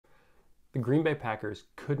The Green Bay Packers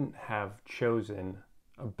couldn't have chosen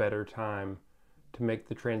a better time to make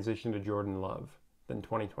the transition to Jordan Love than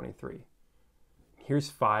 2023. Here's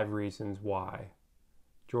 5 reasons why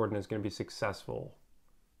Jordan is going to be successful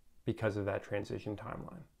because of that transition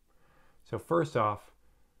timeline. So first off,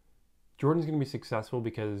 Jordan's going to be successful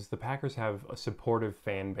because the Packers have a supportive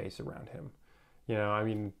fan base around him.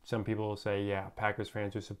 Some people will say, yeah, Packers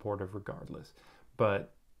fans are supportive regardless.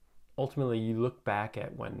 But ultimately, you look back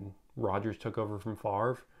at when Rodgers took over from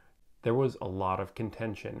Favre, there was a lot of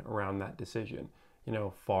contention around that decision.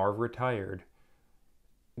 Favre retired.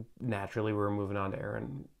 Naturally, we were moving on to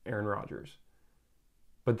Aaron Rodgers.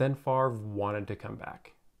 But then Favre wanted to come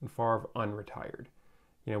back, and Favre unretired.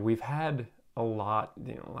 We've had a lot,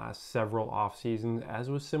 last several off seasons, as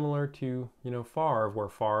was similar to, Favre, where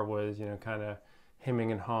Favre was, kind of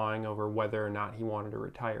hemming and hawing over whether or not he wanted to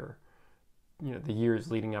retire. The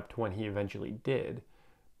years leading up to when he eventually did.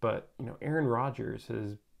 But, Aaron Rodgers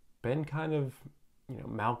has been kind of,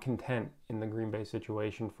 malcontent in the Green Bay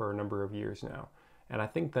situation for a number of years now. And I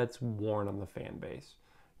think that's worn on the fan base.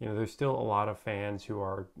 There's still a lot of fans who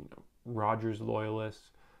are, Rodgers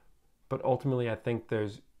loyalists. But ultimately, I think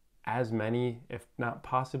there's as many, if not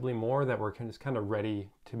possibly more, that we're just kind of ready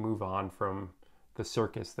to move on from the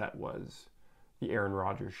circus that was the Aaron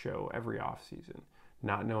Rodgers show every offseason.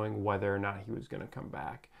 Not knowing whether or not he was going to come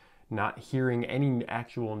back. Not hearing any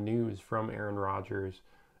actual news from Aaron Rodgers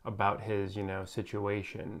about his,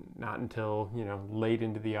 situation. Not until, late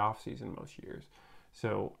into the offseason most years.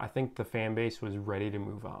 So I think the fan base was ready to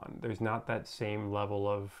move on. There's not that same level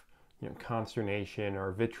of, consternation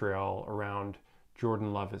or vitriol around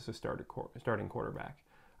Jordan Love as a starting quarterback.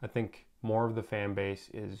 I think more of the fan base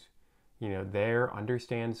is, there,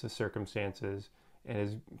 understands the circumstances, and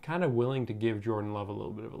is kind of willing to give Jordan Love a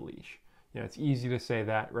little bit of a leash. It's easy to say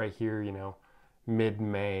that right here,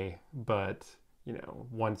 mid-May, but,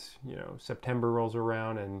 once, September rolls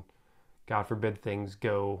around and God forbid things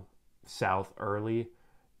go south early,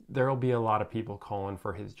 there'll be a lot of people calling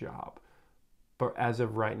for his job. But as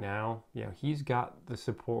of right now, he's got the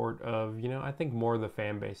support of, I think more of the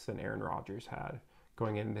fan base than Aaron Rodgers had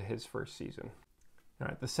going into his first season. All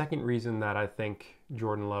right, the second reason that I think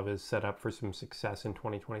Jordan Love is set up for some success in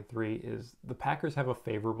 2023 is the Packers have a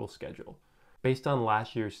favorable schedule. Based on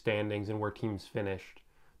last year's standings and where teams finished,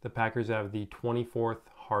 the Packers have the 24th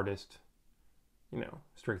hardest,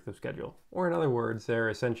 strength of schedule. Or in other words, they're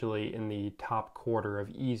essentially in the top quarter of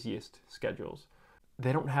easiest schedules.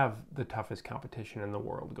 They don't have the toughest competition in the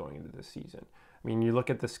world going into this season. You look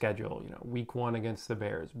at the schedule, week 1 against the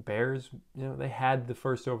Bears. Bears, they had the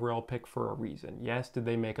first overall pick for a reason. Yes, did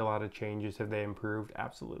they make a lot of changes? Have they improved?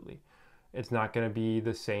 Absolutely. It's not going to be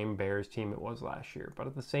the same Bears team it was last year. But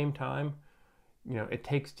at the same time, it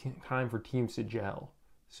takes time for teams to gel.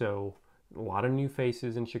 So a lot of new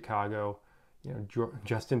faces in Chicago.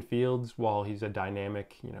 Justin Fields, while he's a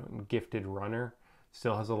dynamic, gifted runner,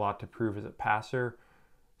 still has a lot to prove as a passer.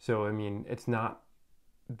 So, it's not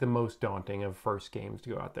the most daunting of first games to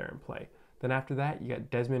go out there and play. Then after that, you got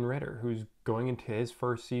Desmond Ridder, who's going into his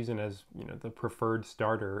first season as, the preferred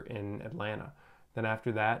starter in Atlanta. Then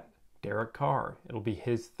after that, Derek Carr. It'll be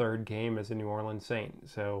his 3rd game as a New Orleans Saint.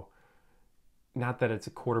 So, not that it's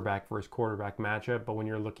a quarterback versus quarterback matchup, but when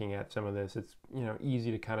you're looking at some of this, it's, easy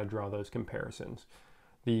to kind of draw those comparisons.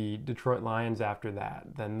 The Detroit Lions after that,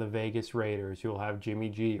 then the Vegas Raiders, who will have Jimmy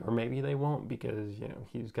G, or maybe they won't because,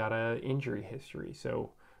 he's got an injury history.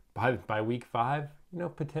 So by week 5,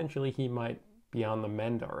 potentially he might be on the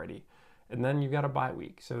mend already. And then you've got a bye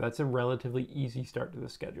week. So that's a relatively easy start to the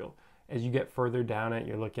schedule. As you get further down it,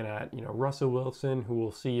 you're looking at, Russell Wilson, who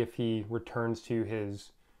will see if he returns to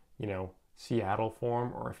his, Seattle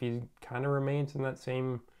form, or if he kind of remains in that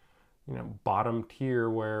same, bottom tier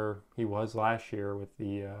where he was last year with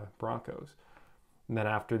the Broncos. And then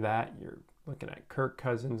after that, you're looking at Kirk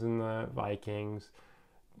Cousins and the Vikings,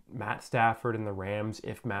 Matt Stafford and the Rams,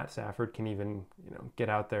 if Matt Stafford can even, get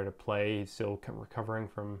out there to play. He's still recovering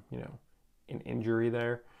from, an injury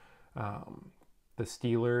there. The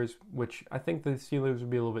Steelers, which I think the Steelers would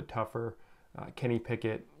be a little bit tougher. Kenny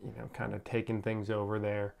Pickett, kind of taking things over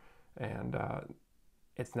there. And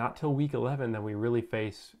it's not till week 11 that we really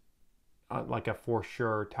face like a for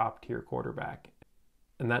sure top tier quarterback.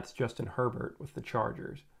 And that's Justin Herbert with the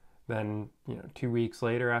Chargers. Then, 2 weeks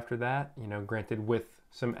later after that, granted with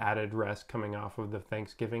some added rest coming off of the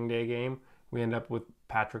Thanksgiving Day game, we end up with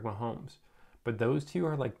Patrick Mahomes. But those two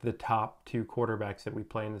are like the top 2 quarterbacks that we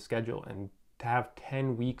play in the schedule. And to have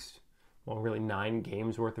 10 weeks, well, really 9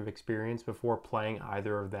 games worth of experience before playing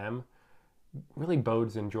either of them really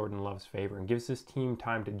bodes in Jordan Love's favor and gives this team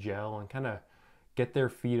time to gel and kind of get their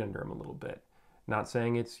feet under them a little bit. Not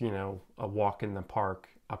saying it's, a walk in the park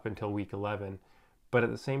up until week 11, but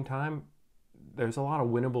at the same time, there's a lot of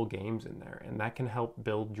winnable games in there, and that can help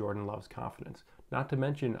build Jordan Love's confidence. Not to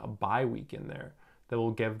mention a bye week in there that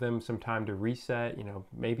will give them some time to reset,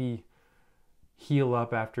 maybe heal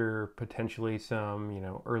up after potentially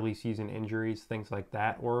some, early season injuries, things like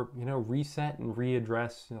that, or, reset and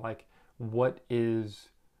readdress, like, what is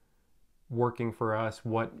working for us,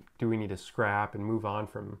 what do we need to scrap and move on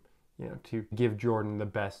from, to give Jordan the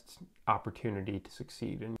best opportunity to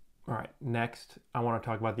succeed. And all right, next, I want to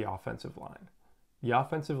talk about the offensive line. The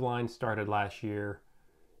offensive line started last year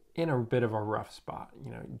in a bit of a rough spot.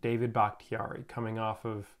 David Bakhtiari coming off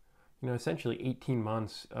of, essentially 18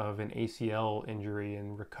 months of an ACL injury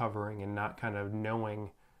and recovering and not kind of knowing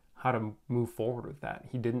how to move forward with that.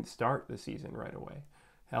 He didn't start the season right away.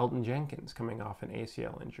 Takeover Jenkins coming off an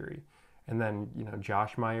ACL injury. And then,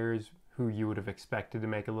 Josh Myers, who you would have expected to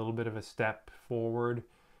make a little bit of a step forward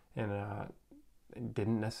and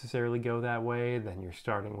didn't necessarily go that way. Then you're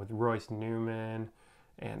starting with Royce Nijman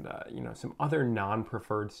and, some other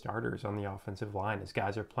non-preferred starters on the offensive line as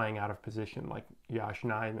guys are playing out of position, like Josh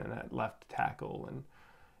Nijman at left tackle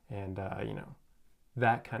and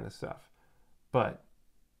that kind of stuff. But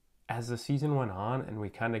as the season went on and we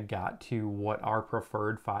kind of got to what our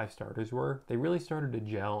preferred 5 starters were, they really started to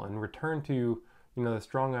gel and return to, the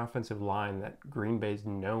strong offensive line that Green Bay's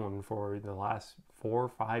known for the last 4 or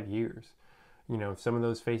 5 years. Some of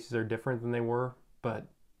those faces are different than they were, but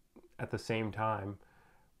at the same time,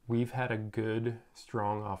 we've had a good,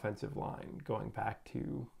 strong offensive line going back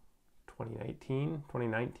to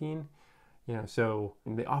 2019. So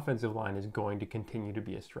the offensive line is going to continue to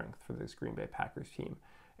be a strength for this Green Bay Packers team.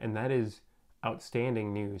 And that is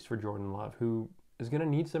outstanding news for Jordan Love, who is going to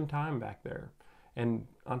need some time back there. And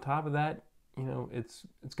on top of that,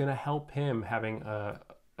 it's going to help him having a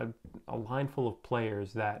line full of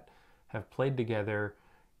players that have played together,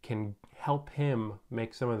 can help him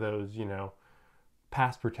make some of those,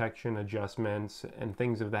 pass protection adjustments and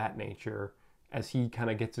things of that nature as he kind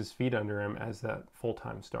of gets his feet under him as that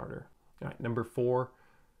full-time starter. All right, number 4,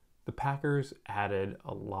 the Packers added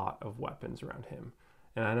a lot of weapons around him.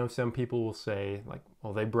 And I know some people will say, like,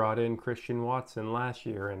 well, they brought in Christian Watson last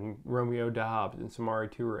year and Romeo Doubs and Samori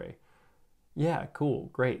Toure. Yeah, cool,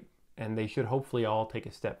 great. And they should hopefully all take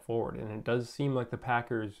a step forward. And it does seem like the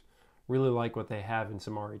Packers really like what they have in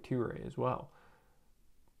Samori Toure as well.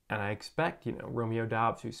 And I expect, Romeo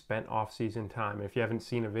Doubs, who spent off-season time. If you haven't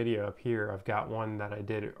seen a video up here, I've got one that I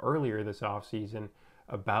did earlier this off-season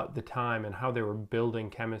about the time and how they were building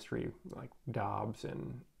chemistry, like Doubs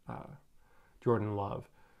and Jordan Love.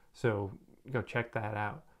 So go check that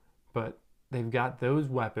out. But they've got those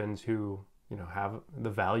weapons who, have the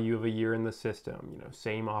value of a year in the system,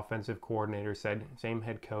 same offensive coordinator, same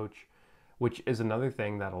head coach, which is another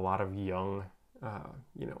thing that a lot of young,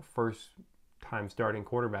 first-time starting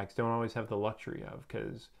quarterbacks don't always have the luxury of,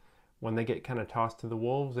 because when they get kind of tossed to the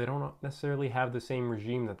wolves, they don't necessarily have the same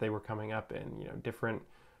regime that they were coming up in, different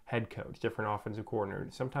head coach, different offensive coordinator,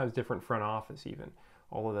 sometimes different front office even,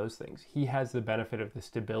 all of those things. He has the benefit of the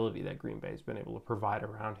stability that Green Bay has been able to provide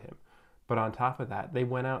around him. But on top of that, they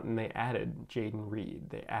went out and they added Jaden Reed,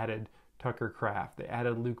 they added Tucker Kraft, they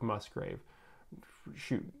added Luke Musgrave,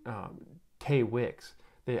 Tay Wicks.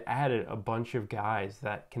 They added a bunch of guys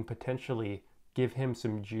that can potentially give him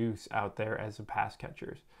some juice out there as a pass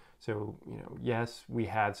catchers. So, yes, we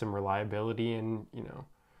had some reliability in,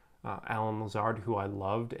 Allen Lazard, who I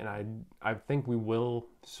loved, and I think we will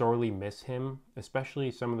sorely miss him, especially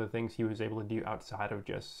some of the things he was able to do outside of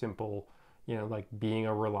just simple, like being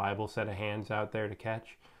a reliable set of hands out there to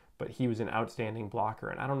catch. But he was an outstanding blocker,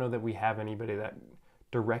 and I don't know that we have anybody that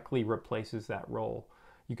directly replaces that role.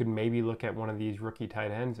 You could maybe look at one of these rookie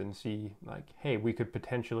tight ends and see, like, hey, we could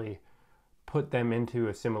potentially put them into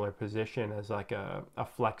a similar position as like a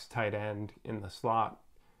flex tight end in the slot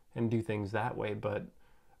and do things that way. But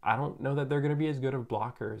I don't know that they're going to be as good of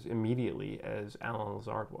blockers immediately as Allen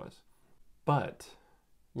Lazard was. But,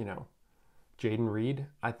 Jaden Reed,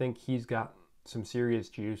 I think he's got some serious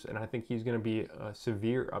juice, and I think he's going to be a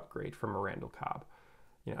severe upgrade from Randall Cobb.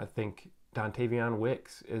 I think Dontavion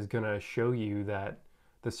Wicks is going to show you that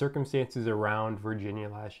the circumstances around Virginia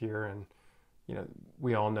last year, and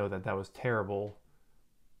we all know that was terrible.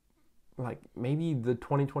 Like, maybe the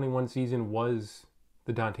 2021 season was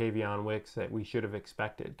the Dontavion Wicks that we should have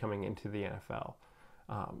expected coming into the NFL.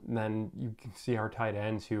 Then you can see our tight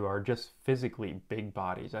ends who are just physically big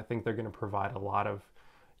bodies. I think they're going to provide a lot of,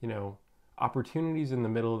 opportunities in the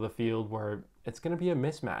middle of the field where it's going to be a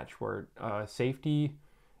mismatch, where safety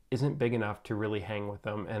isn't big enough to really hang with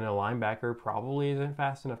them, and a linebacker probably isn't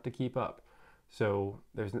fast enough to keep up. So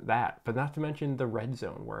there's that. But not to mention the red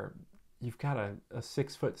zone, where you've got a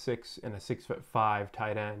 6'6" and a 6'5"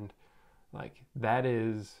 tight end. Like, that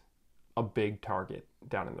is a big target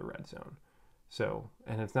down in the red zone. So,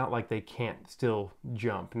 and it's not like they can't still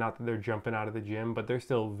jump. Not that they're jumping out of the gym, but they're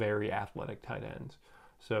still very athletic tight ends.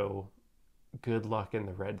 So, good luck in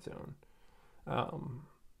the red zone.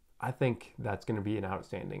 I think that's going to be an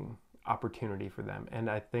outstanding opportunity for them. And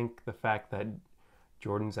I think the fact that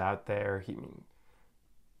Jordan's out there,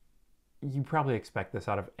 you probably expect this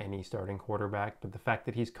out of any starting quarterback, but the fact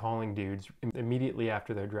that he's calling dudes immediately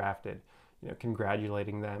after they're drafted,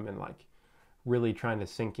 congratulating them and like really trying to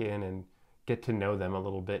sink in and get to know them a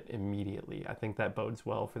little bit immediately. I think that bodes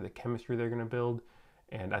well for the chemistry they're going to build.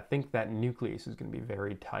 And I think that nucleus is going to be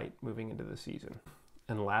very tight moving into the season.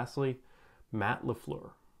 And lastly, Matt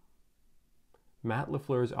LaFleur. Matt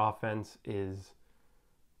LaFleur's offense is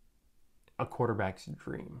a quarterback's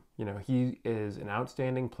dream. He is an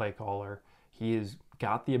outstanding play caller. He has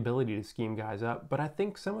got the ability to scheme guys up, but I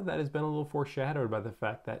think some of that has been a little foreshadowed by the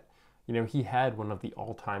fact that, he had one of the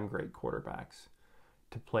all-time great quarterbacks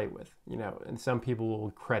to play with, and some people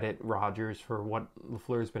will credit Rodgers for what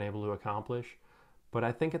LaFleur's been able to accomplish. But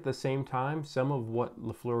I think at the same time, some of what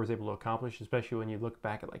LaFleur was able to accomplish, especially when you look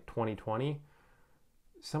back at like 2020,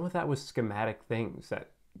 some of that was schematic things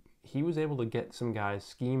that he was able to get some guys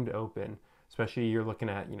schemed open, especially you're looking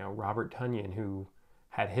at, Robert Tunyon, who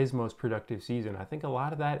had his most productive season. I think a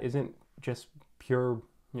lot of that isn't just pure,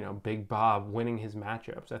 Big Bob winning his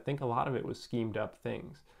matchups. I think a lot of it was schemed up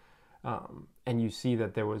things. And you see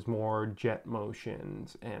that there was more jet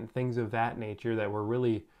motions and things of that nature that were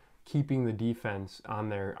really keeping the defense on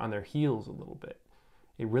their heels a little bit.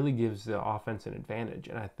 It really gives the offense an advantage.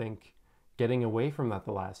 And I think getting away from that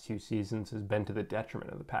the last 2 seasons has been to the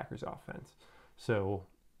detriment of the Packers offense. So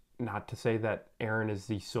not to say that Aaron is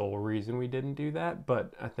the sole reason we didn't do that,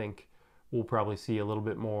 but I think we'll probably see a little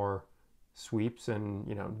bit more sweeps and,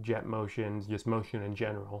 jet motions, just motion in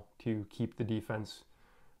general to keep the defense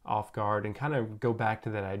off guard and kind of go back to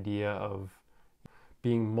that idea of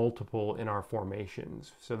being multiple in our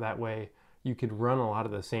formations. So that way you could run a lot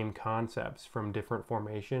of the same concepts from different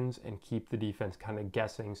formations and keep the defense kind of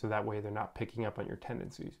guessing, so that way they're not picking up on your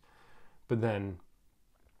tendencies. But then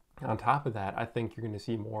on top of that, I think you're going to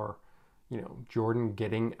see more, Jordan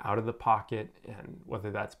getting out of the pocket, and whether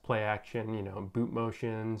that's play action, boot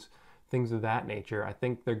motions, things of that nature. I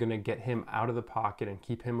think they're going to get him out of the pocket and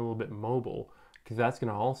keep him a little bit mobile, because that's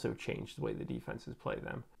going to also change the way the defenses play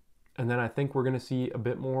them. And then I think we're going to see a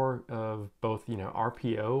bit more of both,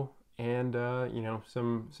 RPO and,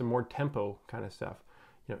 some more tempo kind of stuff.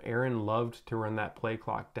 Aaron loved to run that play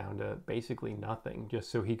clock down to basically nothing,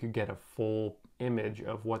 just so he could get a full image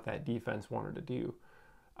of what that defense wanted to do.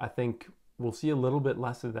 I think we'll see a little bit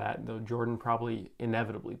less of that, though Jordan probably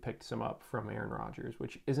inevitably picked some up from Aaron Rodgers,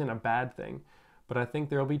 which isn't a bad thing. But I think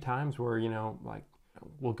there'll be times where,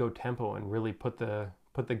 we'll go tempo and really put the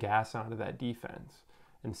gas onto that defense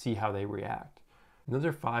and see how they react. And those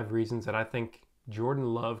are 5 reasons that I think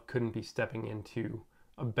Jordan Love couldn't be stepping into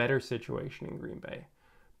a better situation in Green Bay.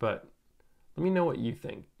 But let me know what you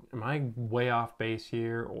think. Am I way off base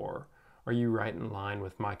here, or are you right in line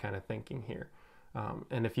with my kind of thinking here?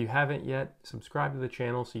 And if you haven't yet, subscribe to the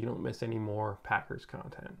channel so you don't miss any more Packers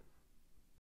content.